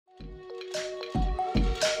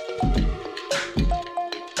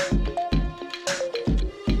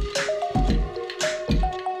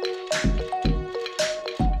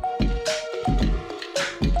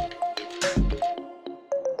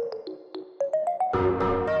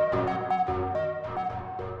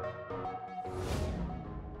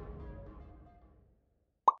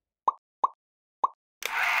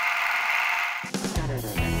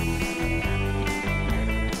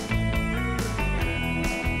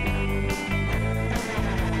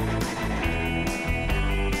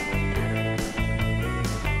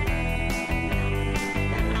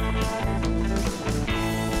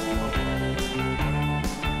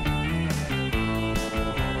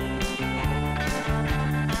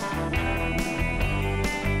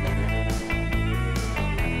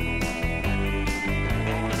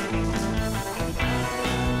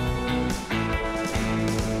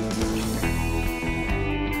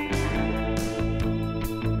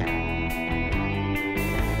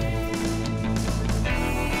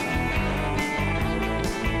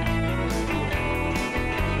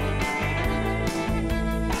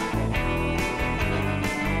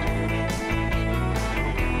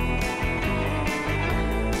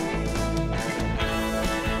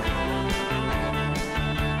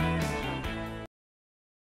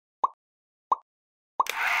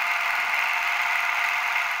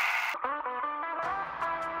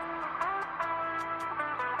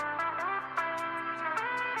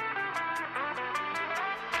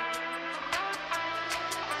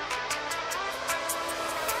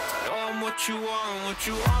what you want, what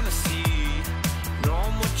you wanna see. Know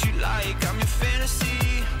I'm what you like, I'm your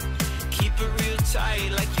fantasy. Keep it real tight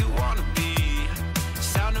like you wanna be.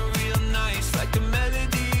 Sounding real nice like a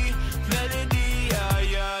melody, melody, yeah,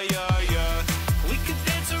 yeah, yeah, yeah. We could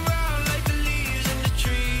dance around like the leaves in the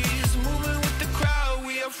trees. Moving with the crowd,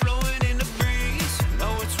 we are flowing in the breeze.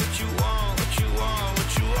 Know it's what you want, what you want,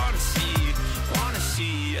 what you wanna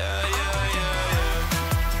see, yeah, yeah, yeah, yeah.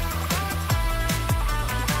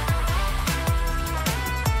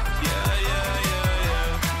 Yeah, yeah, yeah, yeah.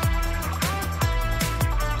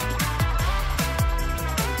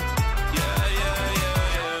 Yeah, yeah, yeah,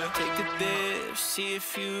 yeah. Take a dip, see if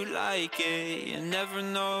you like it. You never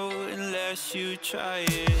know unless you try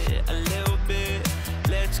it. A little bit,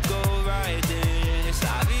 let's go riding. It's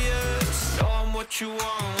obvious. Know I'm what you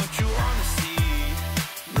want, what you wanna see.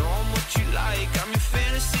 Know I'm what you like, I'm your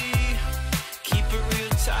fantasy. Keep it real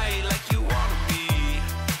tight like you wanna be.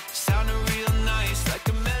 Sounding real nice like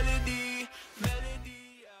a melody,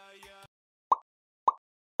 melody, yeah, yeah.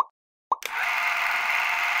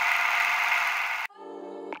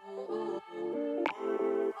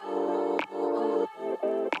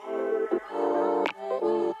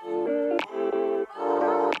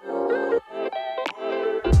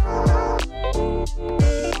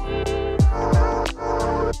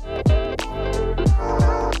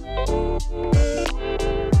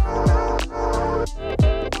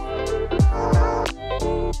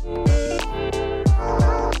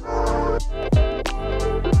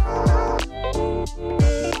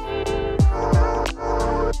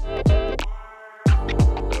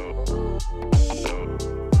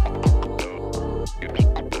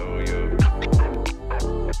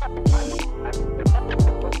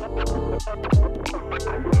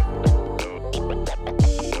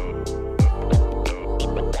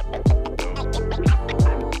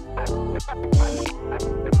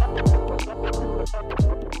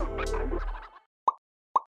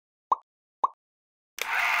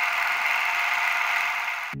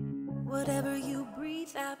 Whatever you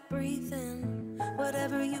breathe, I breathe in.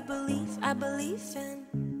 Whatever you believe, I believe in.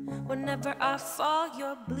 Whenever I fall,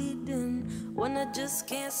 you're bleeding. When I just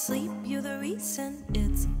can't sleep, you're the reason.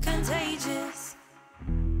 It's contagious,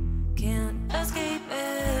 can't escape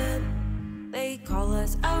it. They call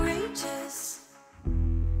us outrageous,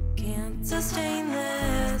 can't sustain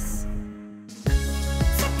this.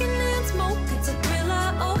 Secondhand smoke, it's a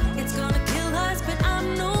thriller, oh, it's gonna kill us, but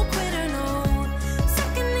I'm no quitter, no.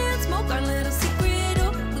 Secondhand smoke, our little secret,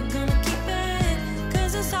 oh, we're gonna keep it,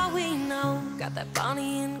 cause it's all we know. Got that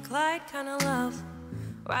Bonnie and Clyde kind of love,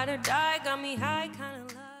 ride or die, got me high kind of